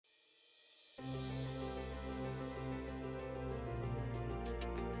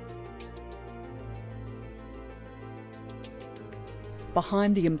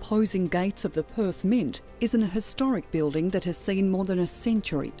Behind the imposing gates of the Perth Mint is an historic building that has seen more than a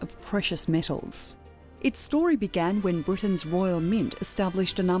century of precious metals. Its story began when Britain's Royal Mint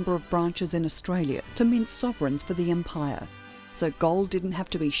established a number of branches in Australia to mint sovereigns for the Empire, so gold didn't have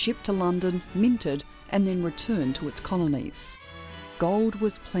to be shipped to London, minted, and then returned to its colonies. Gold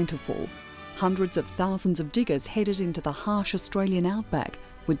was plentiful. Hundreds of thousands of diggers headed into the harsh Australian outback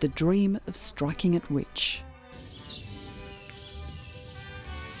with the dream of striking it rich.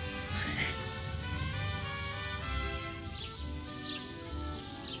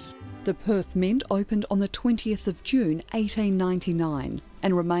 The Perth Mint opened on the 20th of June 1899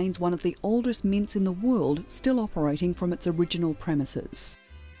 and remains one of the oldest mints in the world still operating from its original premises.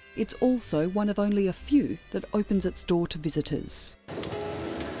 It's also one of only a few that opens its door to visitors.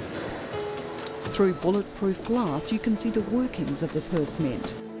 Through bulletproof glass you can see the workings of the Perth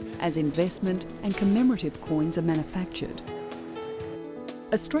Mint as investment and commemorative coins are manufactured.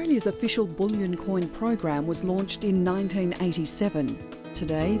 Australia's official bullion coin program was launched in 1987.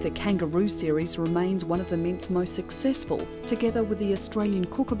 Today, the Kangaroo series remains one of the Mint's most successful, together with the Australian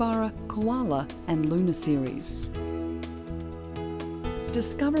Kookaburra, Koala and Luna series.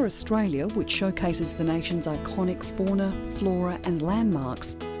 Discover Australia, which showcases the nation's iconic fauna, flora and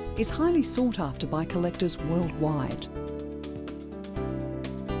landmarks, is highly sought after by collectors worldwide.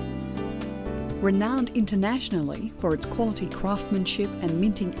 Renowned internationally for its quality craftsmanship and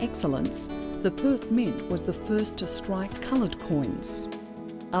minting excellence, the Perth Mint was the first to strike coloured coins.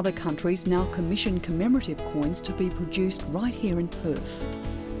 Other countries now commission commemorative coins to be produced right here in Perth.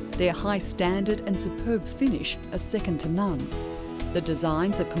 Their high standard and superb finish are second to none. The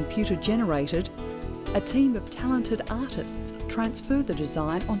designs are computer generated. A team of talented artists transfer the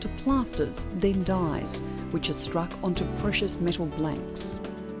design onto plasters, then dies, which are struck onto precious metal blanks.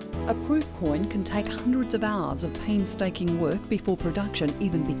 A proof coin can take hundreds of hours of painstaking work before production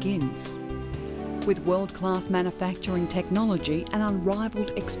even begins. With world-class manufacturing technology and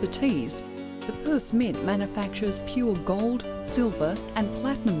unrivalled expertise, the Perth Mint manufactures pure gold, silver and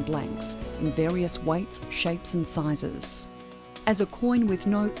platinum blanks in various weights, shapes and sizes. As a coin with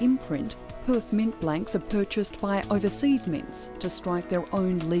no imprint, Perth Mint blanks are purchased by overseas mints to strike their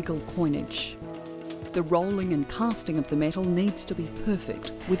own legal coinage. The rolling and casting of the metal needs to be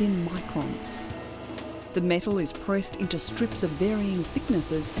perfect, within microns. The metal is pressed into strips of varying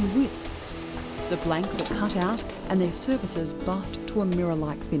thicknesses and widths. The blanks are cut out and their surfaces buffed to a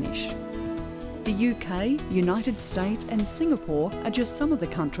mirror-like finish. The UK, United States and Singapore are just some of the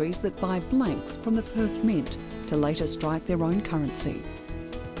countries that buy blanks from the Perth Mint to later strike their own currency.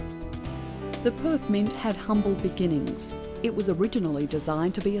 The Perth Mint had humble beginnings. It was originally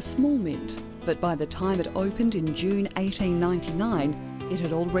designed to be a small mint, but by the time it opened in June 1899, it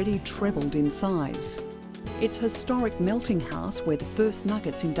had already trebled in size. Its historic melting house, where the first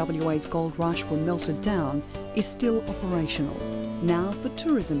nuggets in WA's gold rush were melted down, is still operational, now for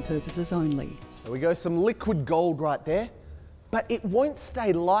tourism purposes only. There we go, some liquid gold right there, but it won't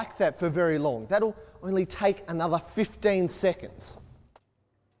stay like that for very long. That'll only take another 15 seconds.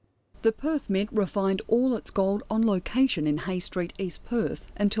 The Perth Mint refined all its gold on location in Hay Street, East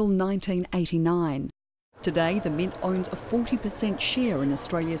Perth until 1989. Today, the Mint owns a 40% share in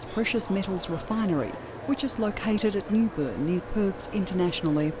Australia's precious metals refinery, which is located at Newburn near Perth's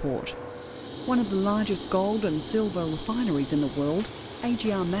International Airport. One of the largest gold and silver refineries in the world,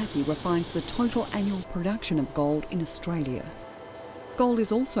 AGR Matthew refines the total annual production of gold in Australia. Gold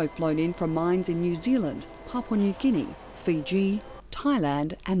is also flown in from mines in New Zealand, Papua New Guinea, Fiji,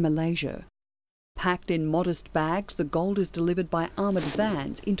 Thailand and Malaysia. Packed in modest bags, the gold is delivered by armoured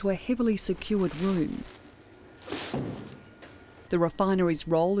vans into a heavily secured room. The refinery's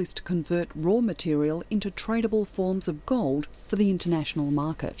role is to convert raw material into tradable forms of gold for the international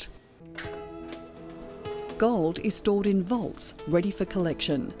market. Gold is stored in vaults, ready for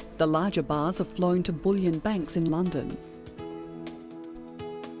collection. The larger bars are flown to bullion banks in London.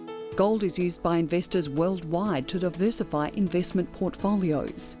 Gold is used by investors worldwide to diversify investment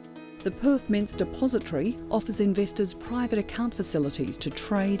portfolios. The Perth Mint's depository offers investors private account facilities to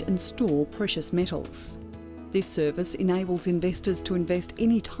trade and store precious metals. This service enables investors to invest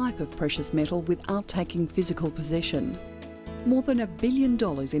any type of precious metal without taking physical possession. More than $1 billion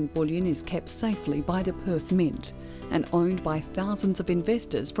in bullion is kept safely by the Perth Mint and owned by thousands of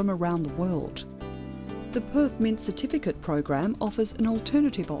investors from around the world. The Perth Mint Certificate program offers an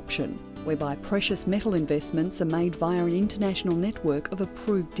alternative option whereby precious metal investments are made via an international network of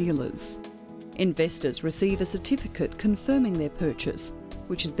approved dealers. Investors receive a certificate confirming their purchase,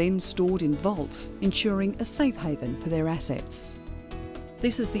 which is then stored in vaults, ensuring a safe haven for their assets.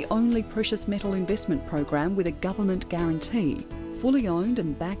 This is the only precious metal investment program with a government guarantee, fully owned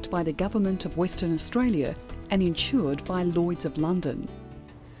and backed by the Government of Western Australia and insured by Lloyd's of London.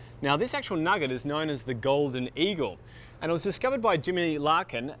 Now, this actual nugget is known as the Golden Eagle, and it was discovered by Jimmy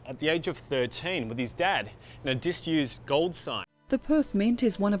Larkin at the age of 13 with his dad in a disused gold sign. The Perth Mint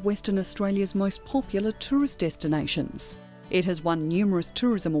is one of Western Australia's most popular tourist destinations. It has won numerous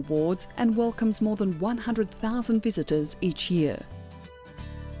tourism awards and welcomes more than 100,000 visitors each year.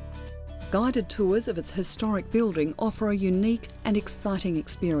 Guided tours of its historic building offer a unique and exciting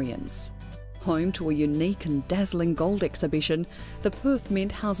experience. Home to a unique and dazzling gold exhibition, the Perth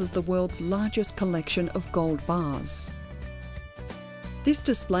Mint houses the world's largest collection of gold bars. This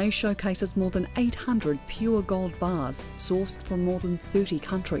display showcases more than 800 pure gold bars sourced from more than 30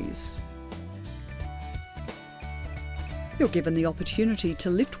 countries. You're given the opportunity to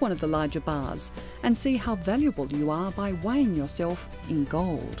lift one of the larger bars and see how valuable you are by weighing yourself in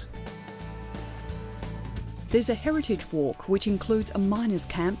gold. There's a heritage walk which includes a miners'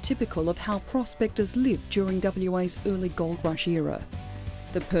 camp typical of how prospectors lived during WA's early gold rush era.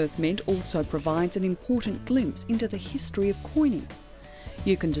 The Perth Mint also provides an important glimpse into the history of coining.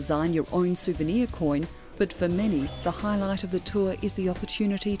 You can design your own souvenir coin, but for many, the highlight of the tour is the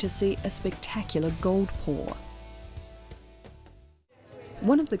opportunity to see a spectacular gold pour.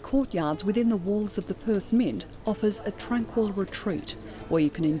 One of the courtyards within the walls of the Perth Mint offers a tranquil retreat where you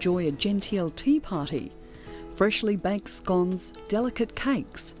can enjoy a genteel tea party. Freshly baked scones, delicate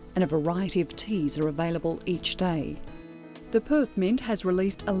cakes and a variety of teas are available each day. The Perth Mint has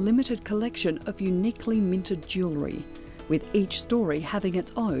released a limited collection of uniquely minted jewellery, with each story having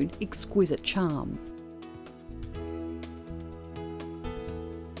its own exquisite charm.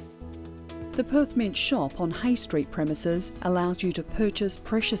 The Perth Mint shop on Hay Street premises allows you to purchase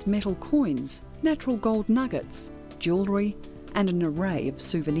precious metal coins, natural gold nuggets, jewellery and an array of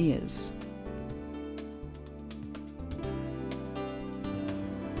souvenirs.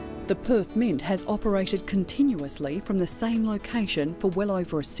 The Perth Mint has operated continuously from the same location for well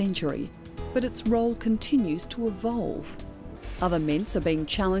over a century, but its role continues to evolve. Other mints are being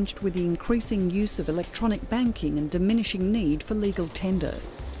challenged with the increasing use of electronic banking and diminishing need for legal tender.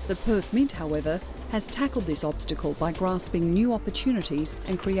 The Perth Mint, however, has tackled this obstacle by grasping new opportunities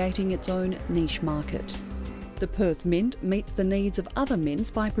and creating its own niche market. The Perth Mint meets the needs of other mints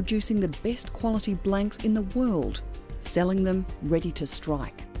by producing the best quality blanks in the world, selling them ready to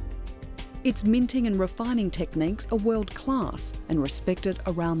strike. Its minting and refining techniques are world-class and respected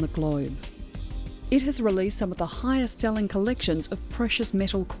around the globe. It has released some of the highest-selling collections of precious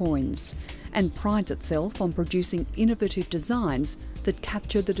metal coins and prides itself on producing innovative designs that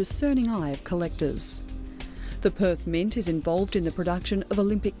capture the discerning eye of collectors. The Perth Mint is involved in the production of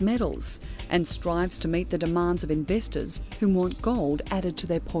Olympic medals and strives to meet the demands of investors who want gold added to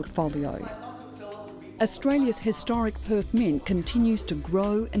their portfolio. Australia's historic Perth Mint continues to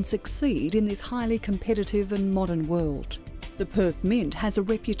grow and succeed in this highly competitive and modern world. The Perth Mint has a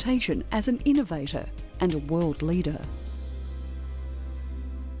reputation as an innovator and a world leader.